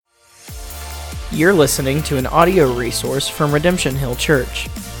You're listening to an audio resource from Redemption Hill Church.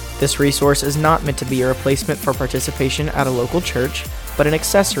 This resource is not meant to be a replacement for participation at a local church, but an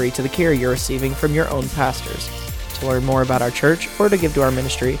accessory to the care you're receiving from your own pastors. To learn more about our church or to give to our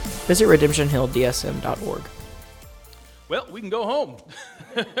ministry, visit redemptionhilldsm.org. Well, we can go home.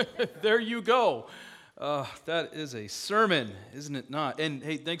 There you go. That is a sermon, isn't it not? And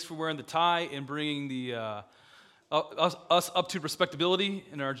hey, thanks for wearing the tie and bringing the us up to respectability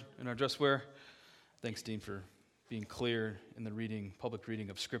in our dress wear. Thanks, Dean, for being clear in the public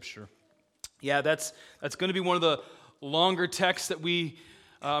reading of Scripture. Yeah, that's going to be one of the longer texts that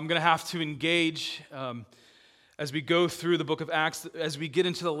I'm going to have to engage as we go through the book of Acts. As we get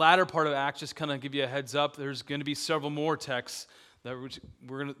into the latter part of Acts, just kind of give you a heads up, there's going to be several more texts it's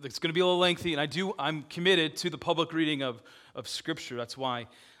going to be a little lengthy, and I'm committed to the public reading of Scripture. That's why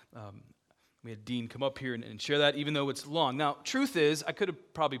we had Dean come up here and share that, even though it's long. Now, truth is, I could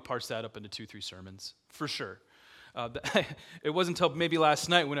have probably parsed that up into 2-3 sermons, for sure. It wasn't until maybe last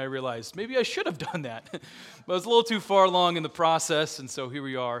night when I realized maybe I should have done that. But I was a little too far along in the process, and so here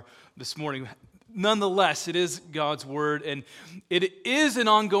we are this morning. Nonetheless, it is God's Word, and it is an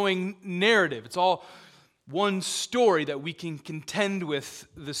ongoing narrative. It's all one story that we can contend with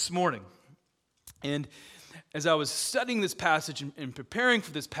this morning. And as I was studying this passage and preparing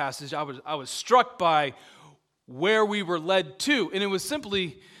for this passage, I was struck by where we were led to, and it was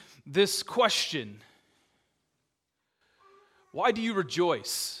simply this question: why do you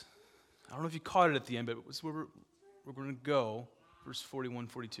rejoice? I don't know if you caught it at the end, but it's where we're going to go, verse 41,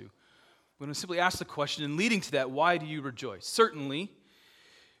 42. We're going to simply ask the question, and leading to that, why do you rejoice? Certainly,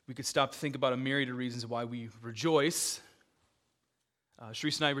 we could stop to think about a myriad of reasons why we rejoice.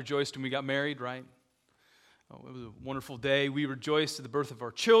 Sharice and I rejoiced when we got married, right? It was a wonderful day. We rejoiced at the birth of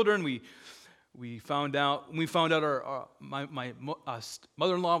our children. We found out my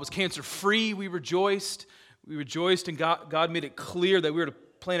mother-in-law was cancer-free. We rejoiced. And God made it clear that we were to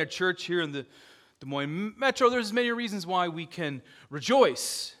plant a church here in the Des Moines Metro. There's many reasons why we can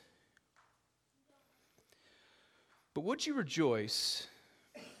rejoice. But would you rejoice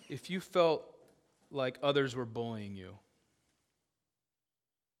if you felt like others were bullying you?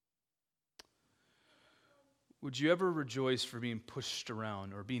 Would you ever rejoice for being pushed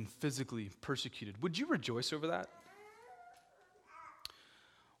around or being physically persecuted? Would you rejoice over that?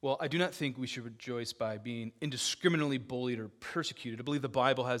 Well, I do not think we should rejoice by being indiscriminately bullied or persecuted. I believe the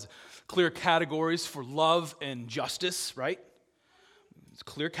Bible has clear categories for love and justice, right? It's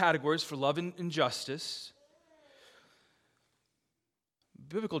clear categories for love and justice.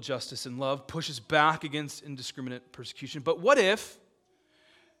 Biblical justice and love pushes back against indiscriminate persecution. But what if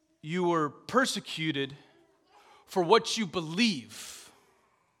you were persecuted for what you believe?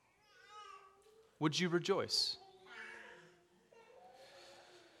 Would you rejoice?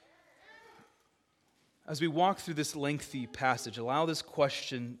 As we walk through this lengthy passage, allow this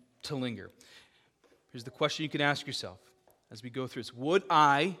question to linger. Here's the question you can ask yourself as we go through this. Would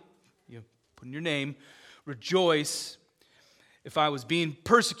I, put in your name, rejoice if I was being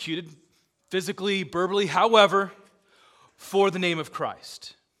persecuted, physically, verbally, however, for the name of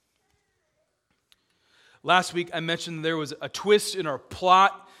Christ? Last week, I mentioned there was a twist in our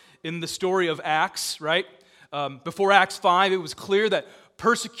plot in the story of Acts, right? Before Acts 5, it was clear that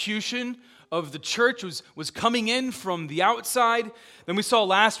persecution of the church was coming in from the outside. Then we saw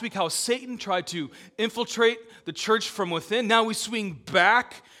last week how Satan tried to infiltrate the church from within. Now we swing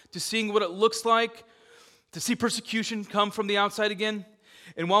back to seeing what it looks like to see persecution come from the outside again.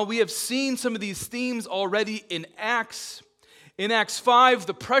 And while we have seen some of these themes already in Acts 5,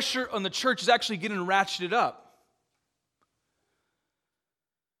 the pressure on the church is actually getting ratcheted up.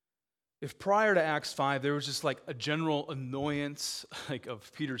 If prior to Acts 5, there was just like a general annoyance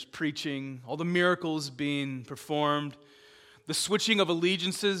of Peter's preaching, all the miracles being performed, the switching of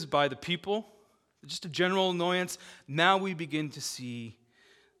allegiances by the people, just a general annoyance, now we begin to see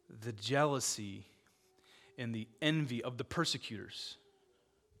the jealousy and the envy of the persecutors.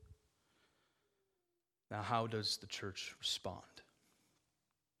 Now, how does the church respond?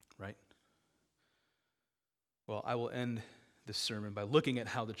 Right? Well, I will end this sermon by looking at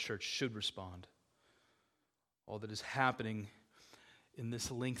how the church should respond. All that is happening in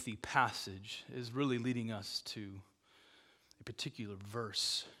this lengthy passage is really leading us to a particular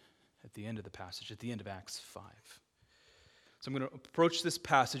verse at the end of the passage, at the end of Acts 5. So I'm going to approach this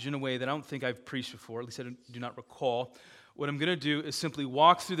passage in a way that I don't think I've preached before, at least I do not recall. What I'm going to do is simply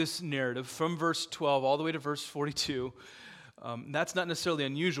walk through this narrative from verse 12 all the way to verse 42. That's not necessarily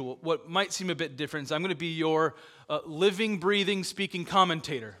unusual. What might seem a bit different is I'm going to be your living, breathing, speaking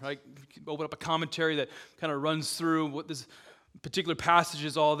commentator. Right? Open up a commentary that kind of runs through what this particular passage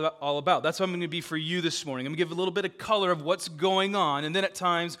is all about. That's what I'm going to be for you this morning. I'm going to give a little bit of color of what's going on, and then at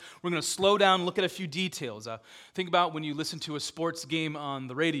times we're going to slow down and look at a few details. Think about when you listen to a sports game on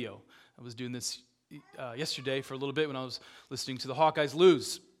the radio. I was doing this yesterday for a little bit when I was listening to the Hawkeyes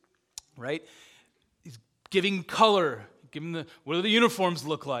lose, right? He's giving color, what do the uniforms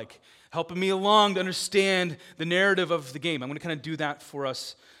look like, helping me along to understand the narrative of the game. I'm going to kind of do that for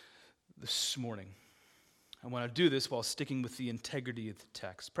us this morning. I want to do this while sticking with the integrity of the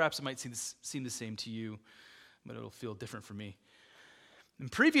text. Perhaps it might seem the same to you, but it'll feel different for me. In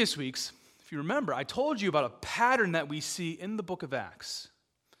previous weeks, if you remember, I told you about a pattern that we see in the book of Acts.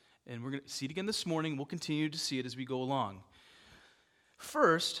 And we're going to see it again this morning. We'll continue to see it as we go along.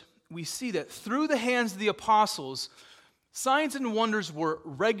 First, we see that through the hands of the apostles, signs and wonders were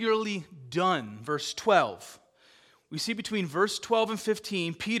regularly done. Verse 12. We see between verse 12 and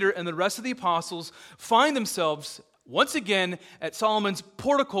 15, Peter and the rest of the apostles find themselves once again at Solomon's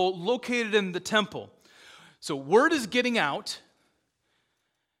portico located in the temple. So word is getting out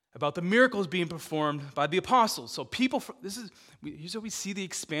about the miracles being performed by the apostles. So here's how we see the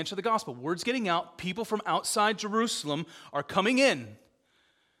expansion of the gospel. Word's getting out. People from outside Jerusalem are coming in.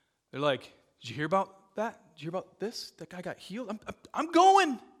 They're like, did you hear about that? Did you hear about this? That guy got healed? I'm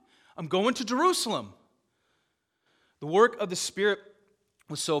going. I'm going to Jerusalem. The work of the Spirit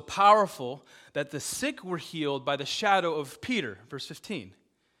was so powerful that the sick were healed by the shadow of Peter, verse 15.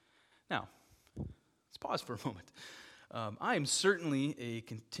 Now, let's pause for a moment. I am certainly a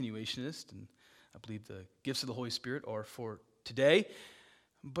continuationist, and I believe the gifts of the Holy Spirit are for today.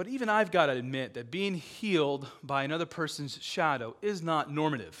 But even I've got to admit that being healed by another person's shadow is not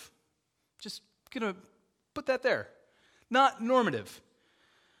normative. Just going to put that there. Not normative.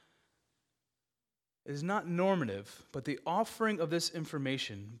 It is not normative, but the offering of this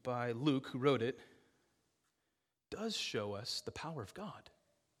information by Luke, who wrote it, does show us the power of God.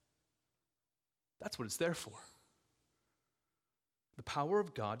 That's what it's there for. The power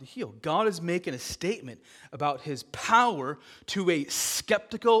of God to heal. God is making a statement about his power to a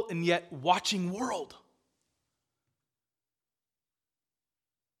skeptical and yet watching world.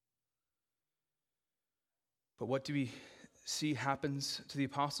 But what do we see happens to the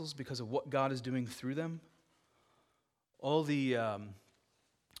apostles because of what God is doing through them? All the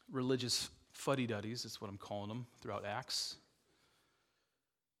religious fuddy-duddies, that's what I'm calling them throughout Acts,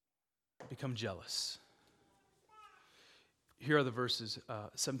 become jealous. Here are the verses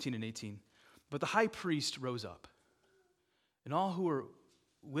 17 and 18. But the high priest rose up, and all who were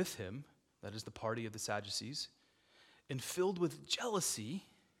with him, that is the party of the Sadducees, and filled with jealousy,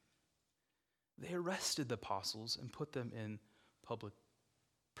 they arrested the apostles and put them in public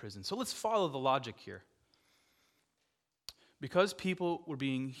prison. So let's follow the logic here. Because people were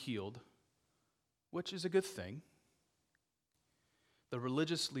being healed, which is a good thing, the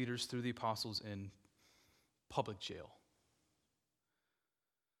religious leaders threw the apostles in public jail.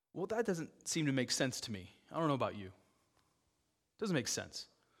 Well, that doesn't seem to make sense to me. I don't know about you. It doesn't make sense.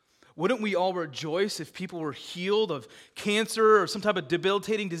 Wouldn't we all rejoice if people were healed of cancer or some type of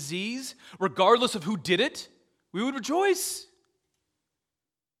debilitating disease, regardless of who did it? We would rejoice.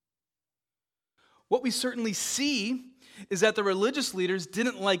 What we certainly see is that the religious leaders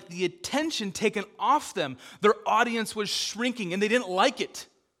didn't like the attention taken off them. Their audience was shrinking, and they didn't like it.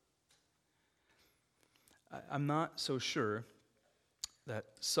 I'm not so sure that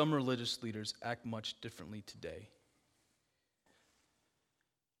some religious leaders act much differently today.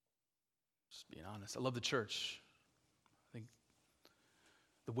 Just being honest. I love the church. I think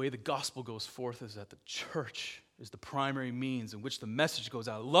the way the gospel goes forth is that the church is the primary means in which the message goes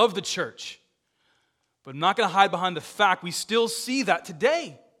out. I love the church. But I'm not going to hide behind the fact we still see that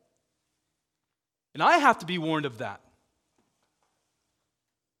today. And I have to be warned of that.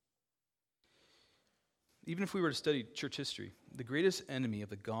 Even if we were to study church history, the greatest enemy of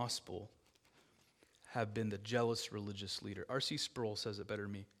the gospel have been the jealous religious leader. R.C. Sproul says it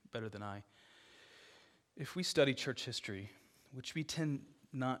better than I. If we study church history, which we tend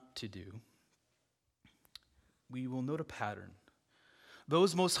not to do, we will note a pattern.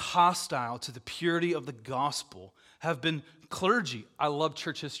 Those most hostile to the purity of the gospel have been clergy. I love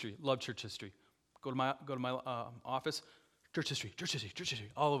church history. Love church history. Go to my office. Church history,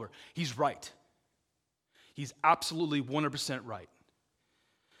 all over. He's right. He's absolutely 100% right.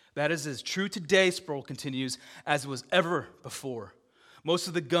 That is as true today, Sproul continues, as it was ever before. Most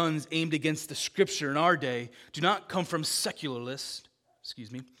of the guns aimed against the scripture in our day do not come from secularists,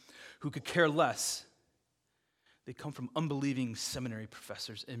 who could care less. They come from unbelieving seminary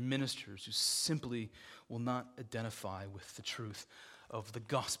professors and ministers who simply will not identify with the truth of the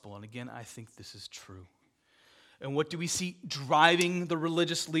gospel. And again, I think this is true. And what do we see driving the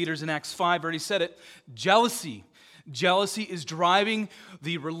religious leaders in Acts 5? I already said it. Jealousy. Jealousy is driving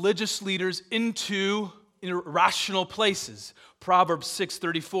the religious leaders into irrational places. Proverbs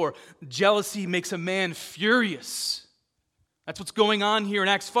 6:34. Jealousy makes a man furious. That's what's going on here in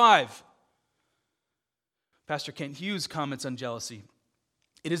Acts 5. Pastor Kent Hughes comments on jealousy.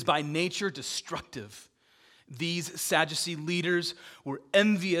 It is by nature destructive. These Sadducee leaders were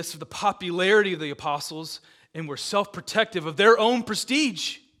envious of the popularity of the apostles and were self-protective of their own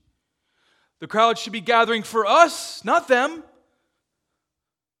prestige. The crowd should be gathering for us, not them.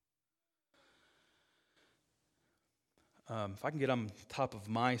 If I can get on top of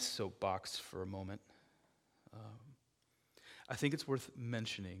my soapbox for a moment, I think it's worth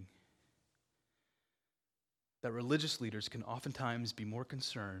mentioning that religious leaders can oftentimes be more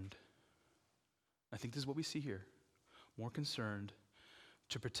concerned, I think this is what we see here, more concerned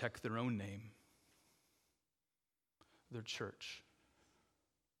to protect their own name, their church,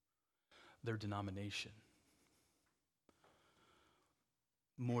 their denomination,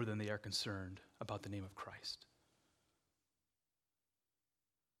 more than they are concerned about the name of Christ.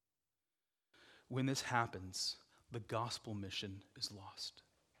 When this happens, the gospel mission is lost.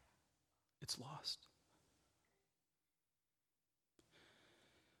 It's lost.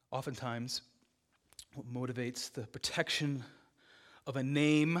 Oftentimes, what motivates the protection of a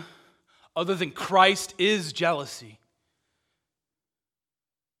name other than Christ is jealousy.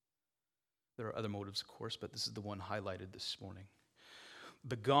 There are other motives, of course, but this is the one highlighted this morning.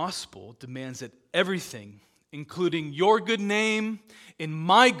 The gospel demands that everything, including your good name and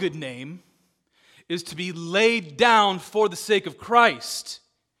my good name, is to be laid down for the sake of Christ.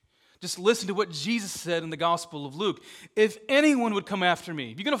 Just listen to what Jesus said in the Gospel of Luke. If anyone would come after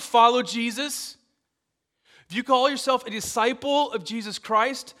me, if you're going to follow Jesus, if you call yourself a disciple of Jesus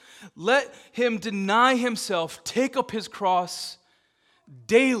Christ, let him deny himself, take up his cross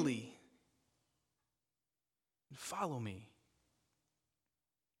daily, and follow me.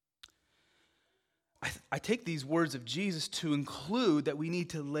 I take these words of Jesus to include that we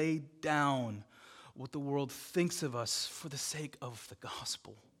need to lay down what the world thinks of us for the sake of the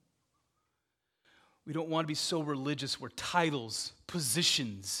gospel. We don't want to be so religious where titles,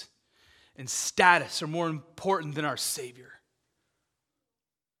 positions, and status are more important than our Savior.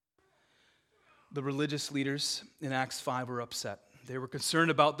 The religious leaders in Acts 5 were upset. They were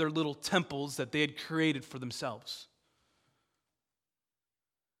concerned about their little temples that they had created for themselves.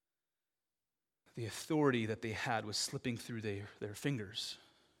 The authority that they had was slipping through their fingers,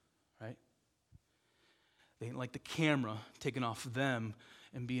 right? They didn't like the camera taken off of them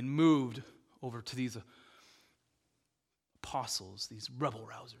and being moved over to these apostles, these rebel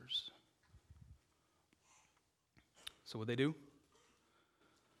rousers. So what did they do?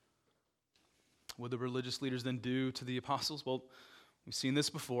 What did the religious leaders then do to the apostles? Well, we've seen this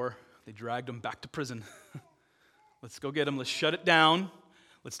before. They dragged them back to prison. Let's go get them. Let's shut it down.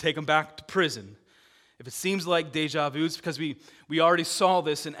 Let's take them back to prison. If it seems like deja vu, it's because we already saw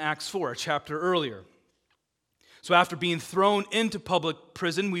this in Acts 4, a chapter earlier. So after being thrown into public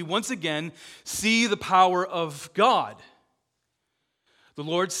prison, we once again see the power of God. The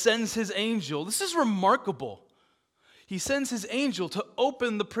Lord sends his angel. This is remarkable. He sends his angel to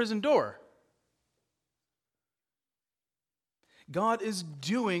open the prison door. God is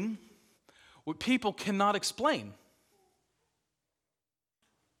doing what people cannot explain.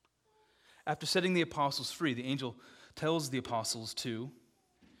 After setting the apostles free, the angel tells the apostles to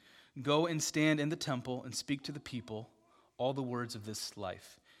go and stand in the temple and speak to the people all the words of this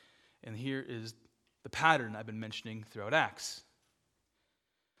life. And here is the pattern I've been mentioning throughout Acts.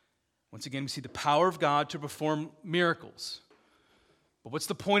 Once again, we see the power of God to perform miracles. But what's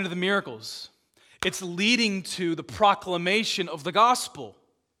the point of the miracles? It's leading to the proclamation of the gospel.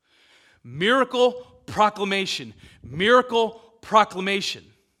 Miracle, proclamation. Miracle, proclamation.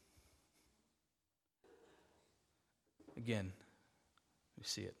 Again, we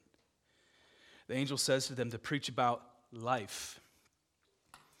see it. The angel says to them to preach about life.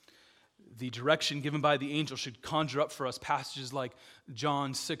 The direction given by the angel should conjure up for us passages like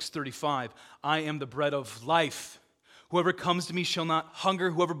John 6:35. I am the bread of life. Whoever comes to me shall not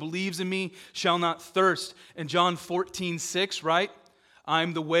hunger. Whoever believes in me shall not thirst. And John 14:6, right?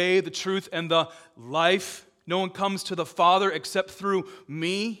 I'm the way, the truth, and the life. No one comes to the Father except through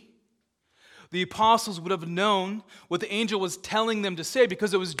me. The apostles would have known what the angel was telling them to say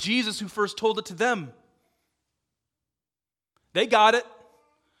because it was Jesus who first told it to them. They got it.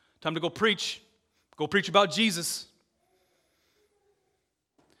 Time to go preach. Go preach about Jesus.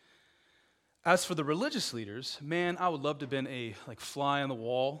 As for the religious leaders, man, I would love to have been a fly on the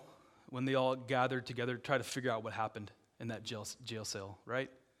wall when they all gathered together to try to figure out what happened in that jail cell, right?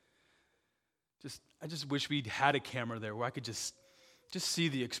 I just wish we'd had a camera there where I could just see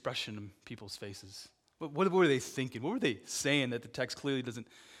the expression in people's faces. What were they thinking? What were they saying that the text clearly doesn't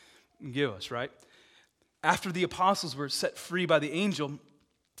give us, right? After the apostles were set free by the angel,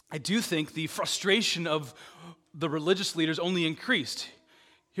 I do think the frustration of the religious leaders only increased.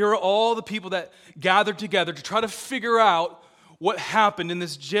 Here are all the people that gathered together to try to figure out what happened in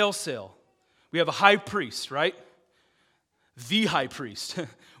this jail cell. We have a high priest, right? The high priest.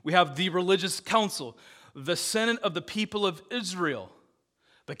 We have the religious council, the senate of the people of Israel,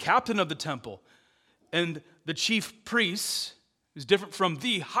 the captain of the temple, and the chief priest, who's different from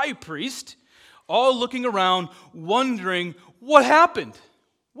the high priest, all looking around, wondering, what happened?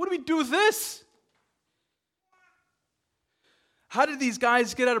 What do we do with this? How did these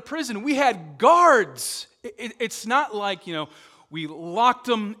guys get out of prison? We had guards. It's not like, we locked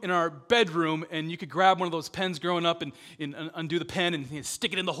them in our bedroom and you could grab one of those pens growing up and undo the pen and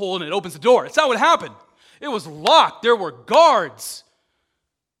stick it in the hole and it opens the door. It's not what happened. It was locked. There were guards.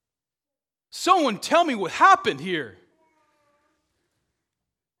 Someone tell me what happened here.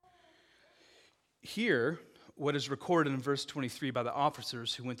 Here, what is recorded in verse 23 by the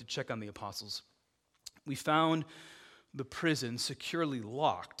officers who went to check on the apostles. We found the prison securely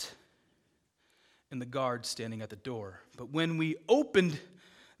locked and the guards standing at the door. But when we opened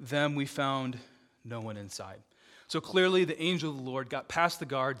them, we found no one inside. So clearly the angel of the Lord got past the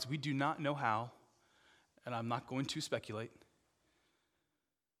guards. We do not know how, and I'm not going to speculate.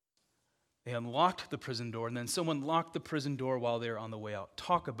 They unlocked the prison door, and then someone locked the prison door while they were on the way out.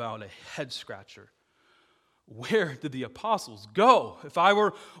 Talk about a head scratcher. Where did the apostles go? If I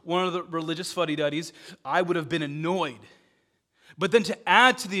were one of the religious fuddy-duddies, I would have been annoyed. But then to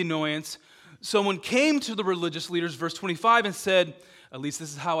add to the annoyance, someone came to the religious leaders, verse 25, and said, at least this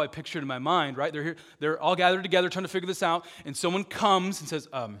is how I pictured it in my mind, right? They're here, they're all gathered together trying to figure this out, and someone comes and says,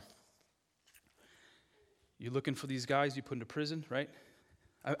 you looking for these guys you put into prison, right?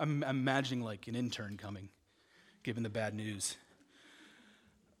 I'm imagining like an intern coming, giving the bad news.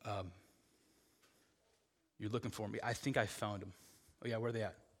 You're looking for me. I think I found them. Oh yeah, where are they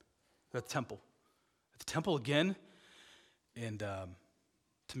at? They're at the temple. At the temple again? And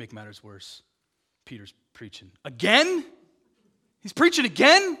to make matters worse, Peter's preaching. Again? He's preaching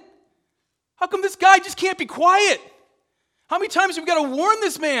again? How come this guy just can't be quiet? How many times have we got to warn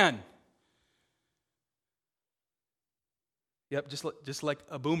this man? Yep, just like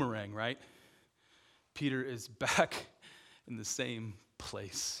a boomerang, right? Peter is back in the same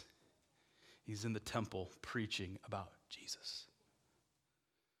place. He's in the temple preaching about Jesus.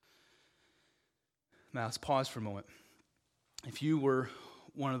 Now let's pause for a moment. If you were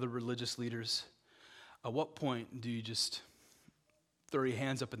one of the religious leaders, at what point do you just throw your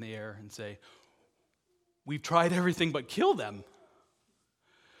hands up in the air and say, we've tried everything but kill them?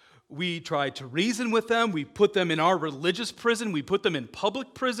 We tried to reason with them. We put them in our religious prison. We put them in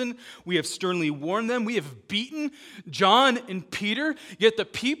public prison. We have sternly warned them. We have beaten John and Peter, yet the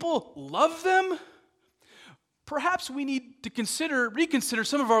people love them. Perhaps we need to reconsider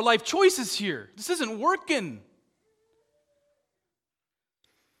some of our life choices here. This isn't working.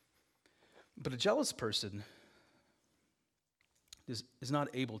 But a jealous person is not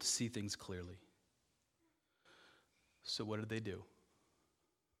able to see things clearly. So what did they do?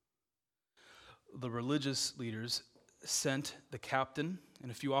 The religious leaders sent the captain and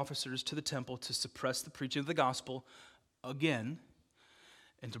a few officers to the temple to suppress the preaching of the gospel again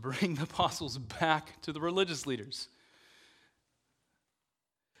and to bring the apostles back to the religious leaders.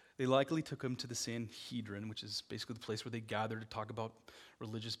 They likely took them to the Sanhedrin, which is basically the place where they gathered to talk about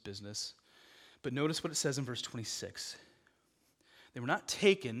religious business. But notice what it says in verse 26. They were not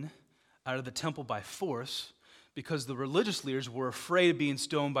taken out of the temple by force because the religious leaders were afraid of being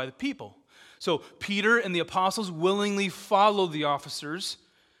stoned by the people. So Peter and the apostles willingly followed the officers.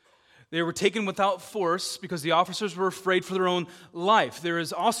 They were taken without force because the officers were afraid for their own life. There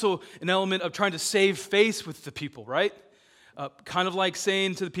is also an element of trying to save face with the people, right? Kind of like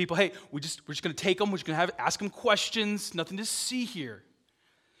saying to the people, hey, we're just going to take them. We're just going to ask them questions. Nothing to see here.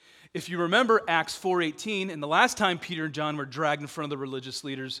 If you remember Acts 4:18, and the last time Peter and John were dragged in front of the religious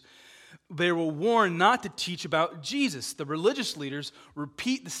leaders, they were warned not to teach about Jesus. The religious leaders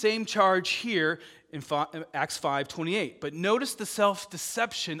repeat the same charge here in Acts 5:28. But notice the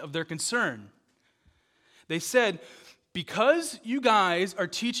self-deception of their concern. They said, because you guys are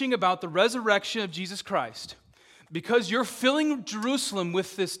teaching about the resurrection of Jesus Christ, because you're filling Jerusalem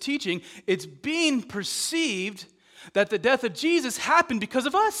with this teaching, it's being perceived that the death of Jesus happened because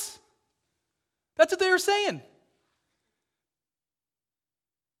of us. That's what they were saying.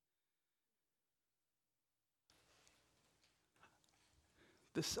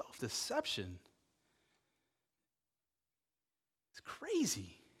 The self-deception. It's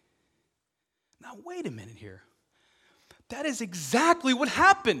crazy. Now, wait a minute here. That is exactly what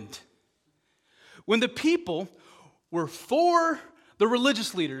happened. When the people were for the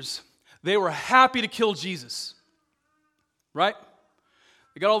religious leaders, they were happy to kill Jesus. Right?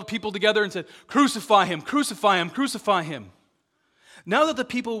 They got all the people together and said, crucify him, crucify him, crucify him. Now that the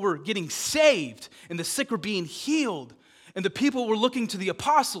people were getting saved and the sick were being healed and the people were looking to the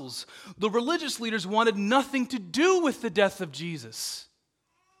apostles, the religious leaders wanted nothing to do with the death of Jesus.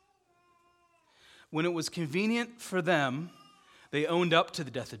 When it was convenient for them, they owned up to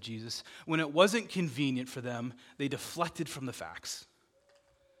the death of Jesus. When it wasn't convenient for them, they deflected from the facts.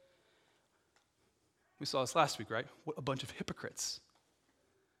 We saw this last week, right? What a bunch of hypocrites.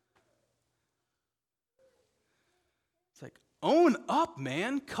 It's like, own up,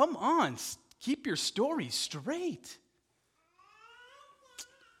 man. Come on. Keep your story straight.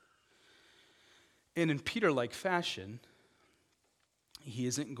 And in Peter-like fashion, he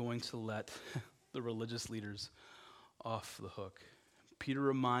isn't going to let the religious leaders off the hook. Peter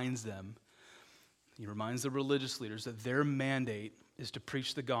reminds them, he reminds the religious leaders that their mandate is to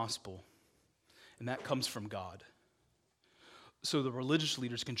preach the gospel, and that comes from God. So the religious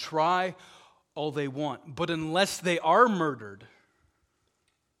leaders can try all they want, but unless they are murdered,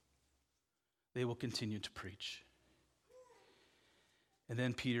 they will continue to preach. And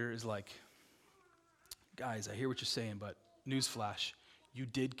then Peter is like, guys, I hear what you're saying, but newsflash, you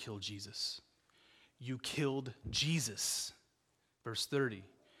did kill Jesus. You killed Jesus. Verse 30.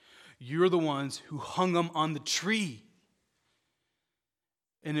 You're the ones who hung him on the tree.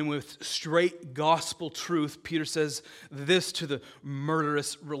 And then with straight gospel truth, Peter says this to the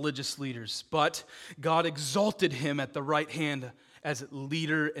murderous religious leaders. But God exalted him at the right hand as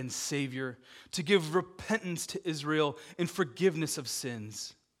leader and savior to give repentance to Israel and forgiveness of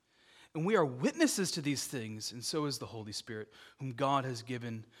sins. And we are witnesses to these things, and so is the Holy Spirit, whom God has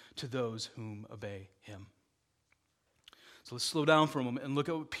given to those whom obey him. So let's slow down for a moment and look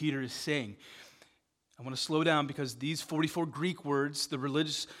at what Peter is saying. I want to slow down because these 44 Greek words, the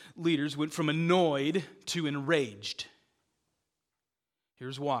religious leaders went from annoyed to enraged.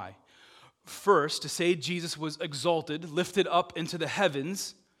 Here's why. First, to say Jesus was exalted, lifted up into the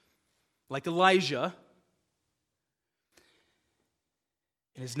heavens, like Elijah,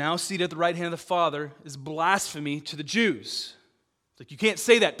 and is now seated at the right hand of the Father, is blasphemy to the Jews. It's like, you can't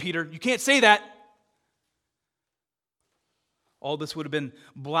say that, Peter. You can't say that. All this would have been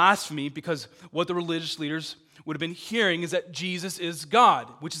blasphemy because what the religious leaders would have been hearing is that Jesus is God,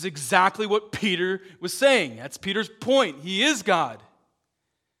 which is exactly what Peter was saying. That's Peter's point. He is God.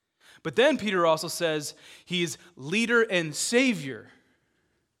 But then Peter also says he is leader and savior.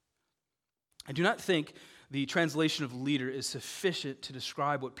 I do not think the translation of leader is sufficient to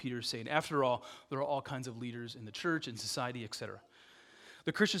describe what Peter is saying. After all, there are all kinds of leaders in the church and society, etc.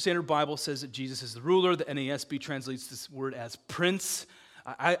 The Christian Standard Bible says that Jesus is the ruler. The NASB translates this word as prince.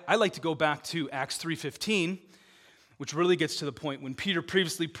 I like to go back to Acts 3:15, which really gets to the point. When Peter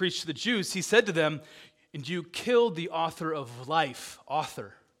previously preached to the Jews, he said to them, and you killed the author of life,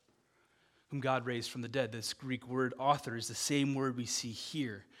 author, whom God raised from the dead. This Greek word author is the same word we see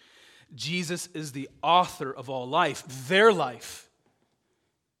here. Jesus is the author of all life, their life.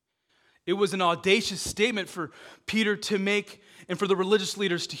 It was an audacious statement for Peter to make and for the religious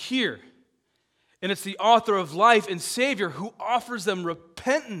leaders to hear. And it's the author of life and Savior who offers them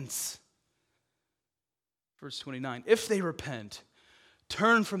repentance. Verse 29, if they repent,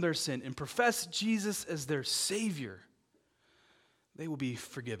 turn from their sin, and profess Jesus as their Savior, they will be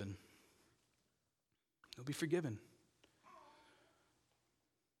forgiven. They'll be forgiven.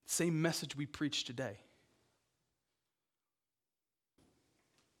 Same message we preach today.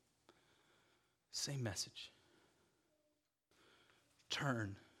 Same message.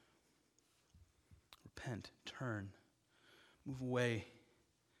 Turn. Repent. Turn. Move away.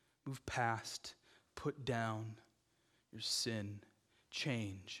 Move past. Put down your sin.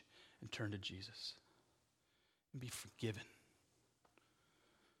 Change and turn to Jesus. And be forgiven.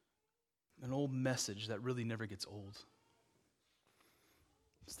 An old message that really never gets old.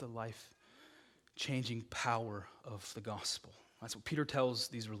 It's the life-changing power of the gospel. That's what Peter tells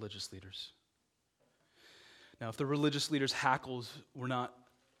these religious leaders. Now, if the religious leaders' hackles were not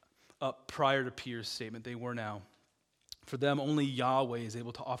up prior to Peter's statement, they were now. For them, only Yahweh is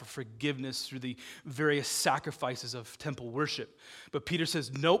able to offer forgiveness through the various sacrifices of temple worship. But Peter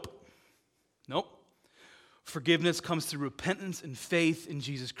says, nope. Forgiveness comes through repentance and faith in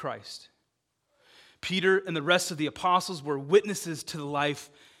Jesus Christ. Peter and the rest of the apostles were witnesses to the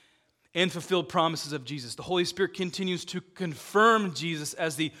life and fulfilled promises of Jesus. The Holy Spirit continues to confirm Jesus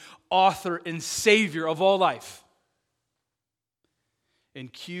as the author and Savior of all life.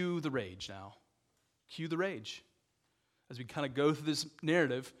 And cue the rage now. Cue the rage. As we kind of go through this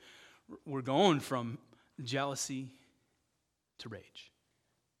narrative, we're going from jealousy to rage.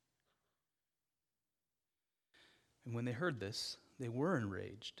 And when they heard this, they were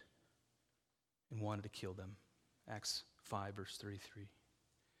enraged and wanted to kill them. Acts 5, verse 33.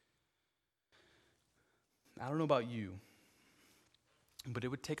 I don't know about you, but it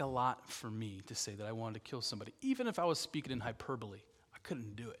would take a lot for me to say that I wanted to kill somebody. Even if I was speaking in hyperbole, I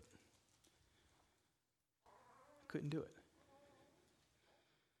couldn't do it. I couldn't do it.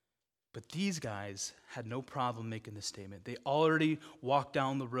 But these guys had no problem making this statement. They already walked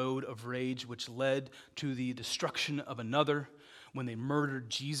down the road of rage, which led to the destruction of another when they murdered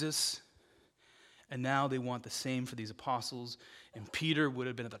Jesus. And now they want the same for these apostles. And Peter would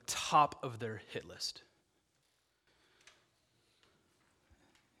have been at the top of their hit list.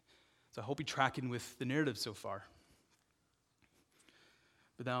 So I hope you're tracking with the narrative so far.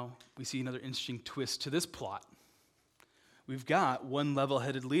 But now we see another interesting twist to this plot. We've got one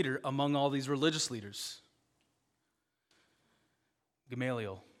level-headed leader among all these religious leaders.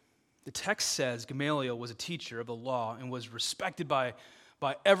 Gamaliel. The text says Gamaliel was a teacher of the law and was respected by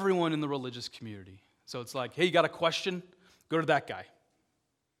everyone in the religious community. So it's like, hey, you got a question? Go to that guy.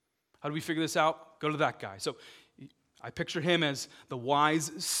 How do we figure this out? Go to that guy. So I picture him as the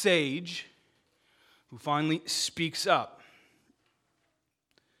wise sage who finally speaks up.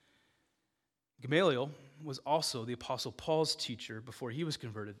 Gamaliel was also the Apostle Paul's teacher before he was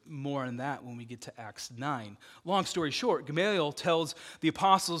converted. More on that when we get to Acts 9. Long story short, Gamaliel tells the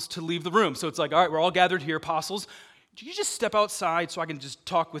apostles to leave the room. So it's like, all right, we're all gathered here, apostles. Do you just step outside so I can just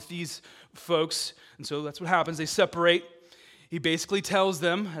talk with these folks? And so that's what happens. They separate. He basically tells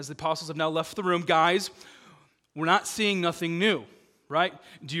them, as the apostles have now left the room, guys, we're not seeing nothing new, right?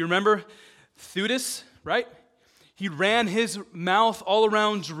 Do you remember Theudas, right? He ran his mouth all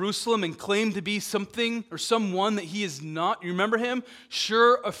around Jerusalem and claimed to be something or someone that he is not. You remember him?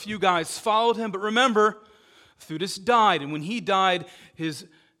 Sure, a few guys followed him, but remember, Theudas died, and when he died, his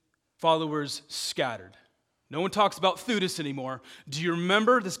followers scattered. No one talks about Theudas anymore. Do you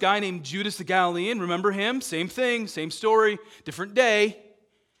remember this guy named Judas the Galilean? Remember him? Same thing, same story, different day.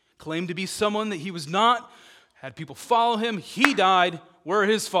 Claimed to be someone that he was not. Had people follow him. He died. Where are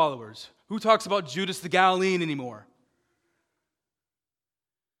his followers? Who talks about Judas the Galilean anymore?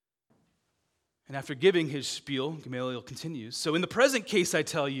 And after giving his spiel, Gamaliel continues, so in the present case, I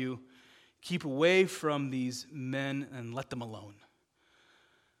tell you, keep away from these men and let them alone.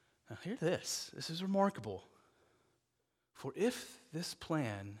 Now hear this. This is remarkable. For if this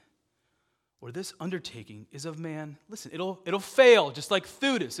plan or this undertaking is of man, listen, it'll fail just like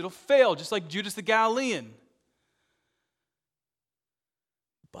Theudas. It'll fail just like Judas the Galilean.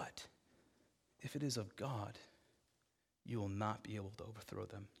 But if it is of God, you will not be able to overthrow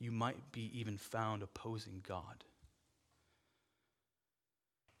them. You might be even found opposing God.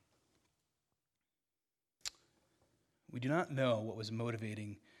 We do not know what was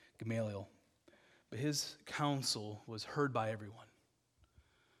motivating Gamaliel, but his counsel was heard by everyone.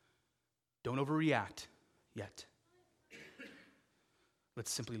 Don't overreact yet.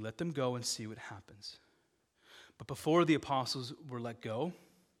 Let's simply let them go and see what happens. But before the apostles were let go,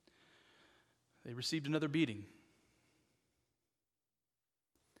 they received another beating.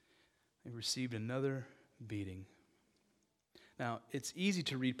 They received another beating. Now, it's easy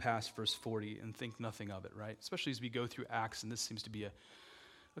to read past verse 40 and think nothing of it, right? Especially as we go through Acts, and this seems to be a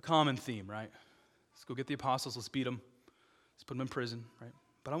common theme, right? Let's go get the apostles, let's beat them, let's put them in prison, right?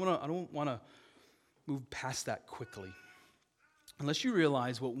 But I don't want to move past that quickly. Unless you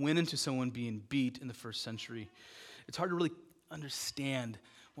realize what went into someone being beat in the first century, it's hard to really understand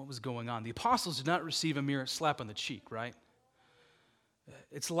what was going on. The apostles did not receive a mere slap on the cheek, right?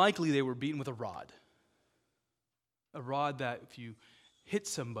 It's likely they were beaten with a rod. A rod that if you hit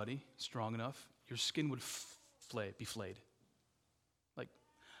somebody strong enough, your skin would be flayed. Like,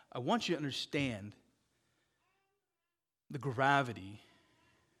 I want you to understand the gravity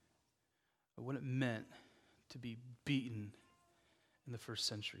of what it meant to be beaten in the first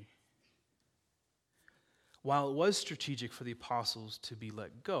century. While it was strategic for the apostles to be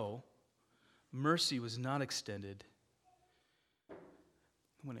let go, mercy was not extended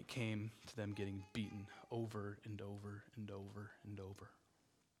when it came to them getting beaten over and over and over and over.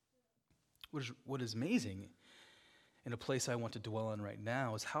 What is amazing, and a place I want to dwell on right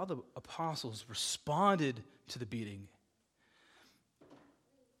now, is how the apostles responded to the beating.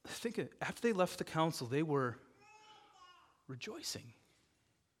 Think, after they left the council, they were rejoicing.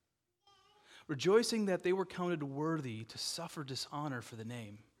 rejoicing that they were counted worthy to suffer dishonor for the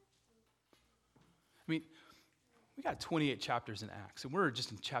name. I mean, we got 28 chapters in Acts, and we're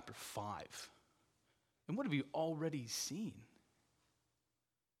just in chapter 5. And what have you already seen?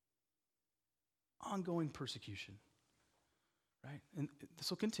 Ongoing persecution, right? And this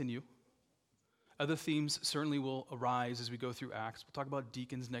will continue. Other themes certainly will arise as we go through Acts. We'll talk about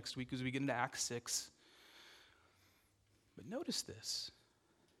deacons next week as we get into Acts 6. But notice this.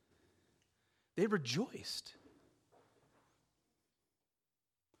 They rejoiced.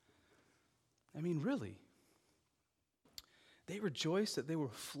 I mean, really. They rejoiced that they were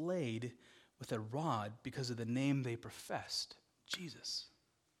flayed with a rod because of the name they professed, Jesus.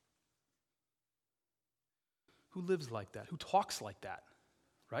 Who lives like that? Who talks like that?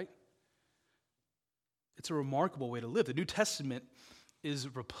 Right? It's a remarkable way to live. The New Testament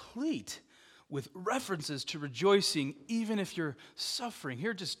is replete with references to rejoicing even if you're suffering.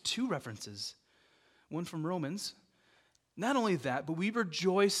 Here are just 2 references. One from Romans. Not only that, but we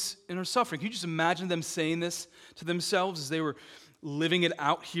rejoice in our suffering. Can you just imagine them saying this to themselves as they were living it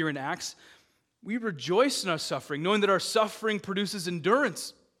out here in Acts? We rejoice in our suffering, knowing that our suffering produces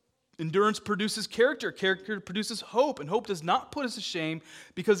endurance. Endurance produces character. Character produces hope. And hope does not put us to shame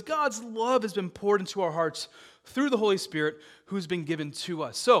because God's love has been poured into our hearts through the Holy Spirit who's been given to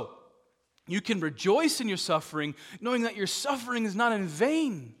us. So, you can rejoice in your suffering, knowing that your suffering is not in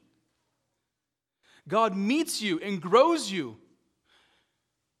vain. God meets you and grows you.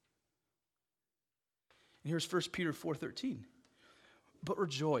 And here's 1 Peter 4:13. But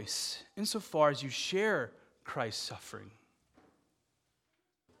rejoice insofar as you share Christ's suffering,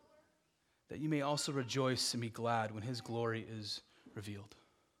 that you may also rejoice and be glad when his glory is revealed.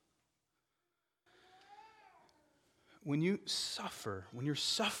 When you suffer, when you're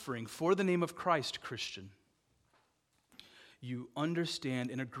suffering for the name of Christ, Christian, you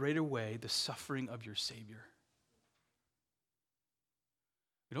understand in a greater way the suffering of your Savior.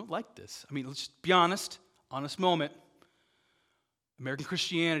 We don't like this. I mean, let's just be honest moment. American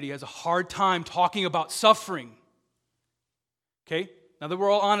Christianity has a hard time talking about suffering. Okay? Now that we're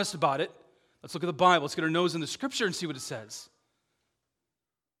all honest about it, let's look at the Bible. Let's get our nose in the Scripture and see what it says.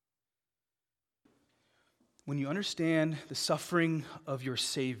 When you understand the suffering of your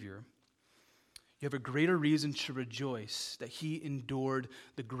Savior, you have a greater reason to rejoice that he endured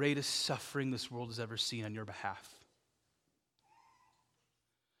the greatest suffering this world has ever seen on your behalf.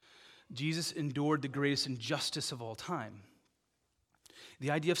 Jesus endured the greatest injustice of all time. The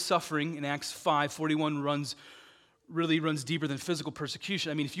idea of suffering in Acts 5:41 really runs deeper than physical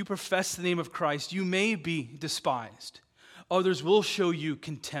persecution. I mean, if you profess the name of Christ, you may be despised. Others will show you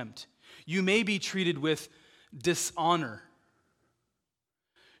contempt. You may be treated with dishonor.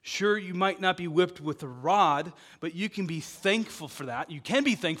 Sure, you might not be whipped with a rod, but you can be thankful for that. You can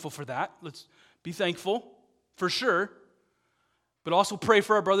be thankful for that. Let's be thankful, for sure. But also pray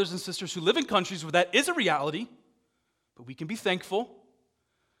for our brothers and sisters who live in countries where that is a reality. But we can be thankful.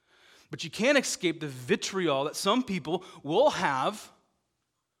 But you can't escape the vitriol that some people will have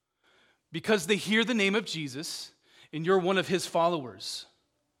because they hear the name of Jesus and you're one of his followers.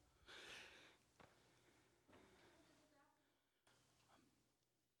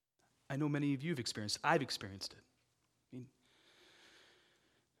 I know many of you have experienced it. I've experienced it. I mean,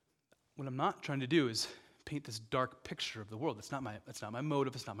 what I'm not trying to do is paint this dark picture of the world. That's not my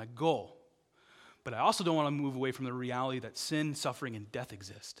motive. It's not my goal. But I also don't want to move away from the reality that sin, suffering, and death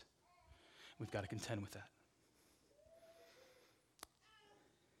exist. We've got to contend with that.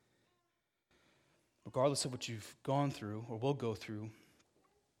 Regardless of what you've gone through or will go through,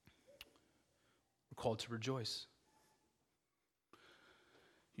 we're called to rejoice.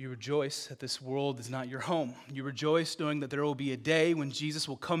 You rejoice that this world is not your home. You rejoice knowing that there will be a day when Jesus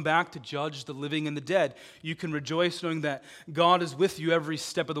will come back to judge the living and the dead. You can rejoice knowing that God is with you every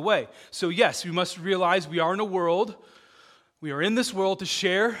step of the way. So yes, we must realize we are in a world. We are in this world to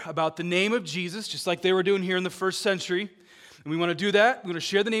share about the name of Jesus, just like they were doing here in the first century. And we want to do that. We want to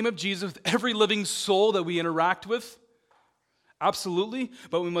share the name of Jesus with every living soul that we interact with. Absolutely.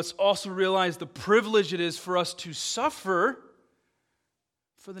 But we must also realize the privilege it is for us to suffer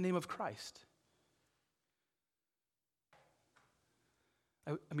for the name of Christ.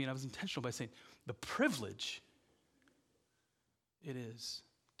 I was intentional by saying the privilege it is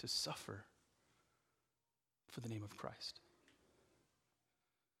to suffer for the name of Christ.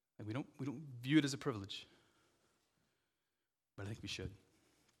 And we don't view it as a privilege, but I think we should.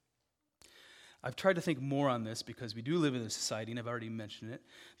 I've tried to think more on this because we do live in a society, and I've already mentioned it,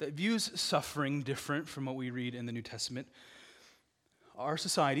 that views suffering different from what we read in the New Testament. Our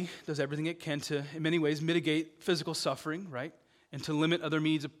society does everything it can to, in many ways, mitigate physical suffering, right? and to limit other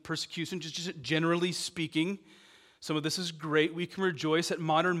means of persecution, just generally speaking. Some of this is great. We can rejoice at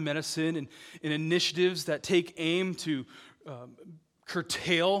modern medicine and in initiatives that take aim to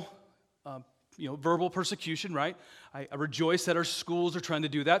curtail verbal persecution, right? I rejoice that our schools are trying to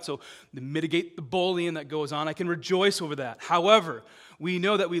do that, so to mitigate the bullying that goes on. I can rejoice over that. However, we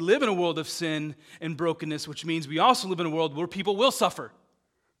know that we live in a world of sin and brokenness, which means we also live in a world where people will suffer.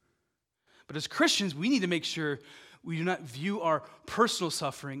 But as Christians, we need to make sure we do not view our personal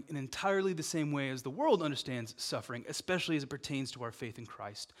suffering in entirely the same way as the world understands suffering, especially as it pertains to our faith in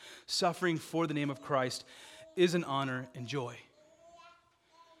Christ. Suffering for the name of Christ is an honor and joy.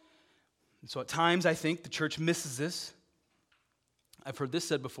 And so at times, I think the church misses this. I've heard this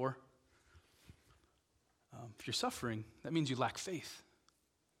said before. If you're suffering, that means you lack faith.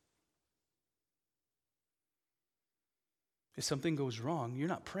 If something goes wrong, you're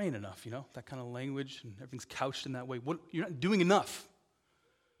not praying enough, that kind of language, and everything's couched in that way. You're not doing enough.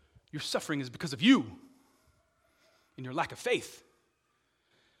 Your suffering is because of you and your lack of faith.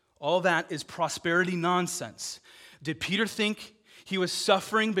 All that is prosperity nonsense. Did Peter think he was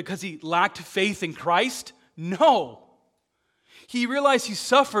suffering because he lacked faith in Christ? No. He realized he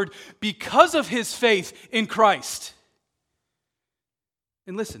suffered because of his faith in Christ.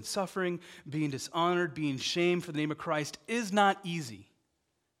 And listen, suffering, being dishonored, being shamed for the name of Christ is not easy.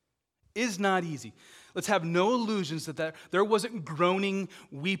 Is not easy. Let's have no illusions that there wasn't groaning,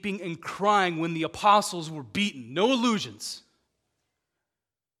 weeping, and crying when the apostles were beaten. No illusions.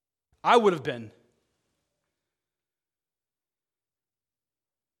 I would have been.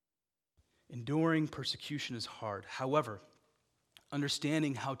 Enduring persecution is hard. However,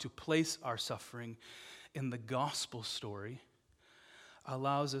 understanding how to place our suffering in the gospel story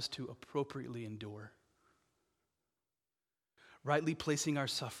allows us to appropriately endure. Rightly placing our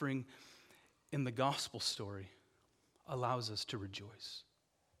suffering in the gospel story allows us to rejoice.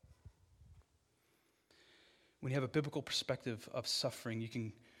 When you have a biblical perspective of suffering, you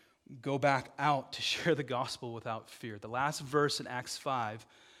can go back out to share the gospel without fear. The last verse in Acts 5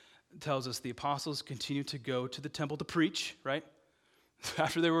 tells us the apostles continued to go to the temple to preach, right?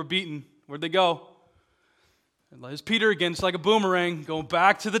 After they were beaten, where'd they go? There's Peter again, just like a boomerang, going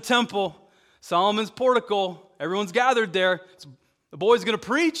back to the temple, Solomon's portico. Everyone's gathered there. The boy's going to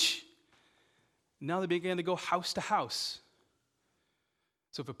preach. Now they began to go house to house.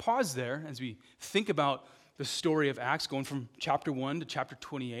 So if we pause there, as we think about the story of Acts, going from chapter 1 to chapter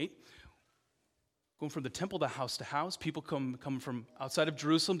 28, going from the temple to house, people come from outside of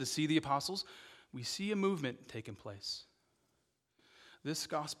Jerusalem to see the apostles. We see a movement taking place. This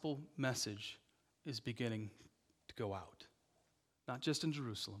gospel message is beginning to go out, not just in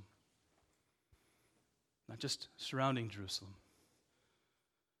Jerusalem, not just surrounding Jerusalem,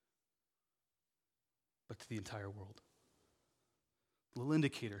 but to the entire world. A little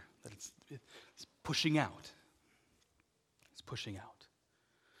indicator that it's pushing out. It's pushing out.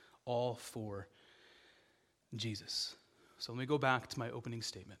 All for Jesus. So let me go back to my opening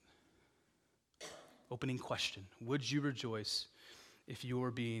statement. Opening question. Would you rejoice if you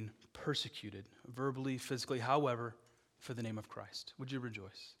were being persecuted, verbally, physically, however, for the name of Christ? Would you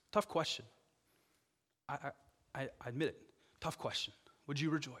rejoice? Tough question. I admit it. Tough question. Would you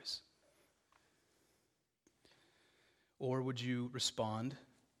rejoice? Or would you respond,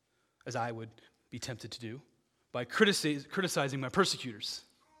 as I would be tempted to do, by criticizing my persecutors?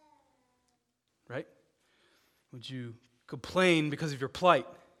 Right? Would you complain because of your plight?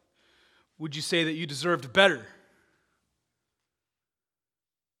 Would you say that you deserved better?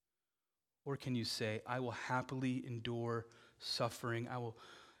 Or can you say, I will happily endure suffering, I will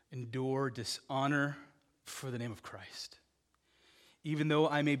endure dishonor for the name of Christ? Even though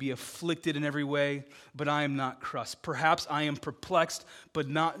I may be afflicted in every way, but I am not crushed. Perhaps I am perplexed, but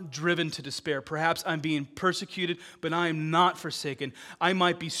not driven to despair. Perhaps I'm being persecuted, but I am not forsaken. I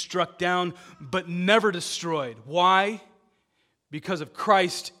might be struck down, but never destroyed. Why? Because of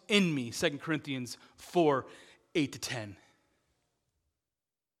Christ in me. 2 Corinthians 4, 8-10.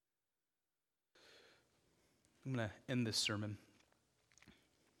 I'm going to end this sermon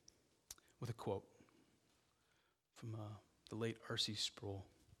with a quote from the late R.C. Sproul.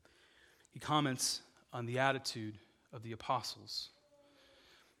 He comments on the attitude of the apostles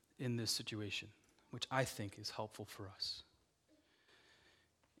in this situation, which I think is helpful for us.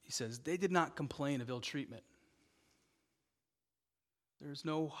 He says, they did not complain of ill treatment. There is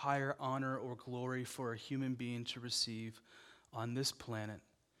no higher honor or glory for a human being to receive on this planet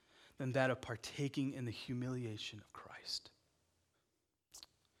than that of partaking in the humiliation of Christ.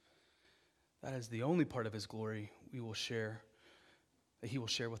 That is the only part of his glory we will share, that he will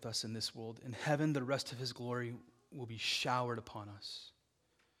share with us in this world. In heaven, the rest of his glory will be showered upon us.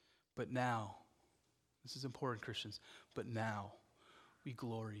 But now, this is important, Christians, but now we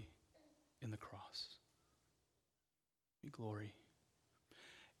glory in the cross. We glory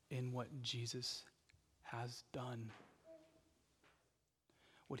in what Jesus has done.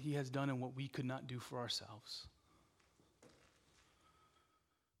 What he has done and what we could not do for ourselves.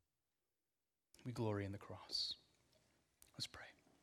 We glory in the cross. Let's pray.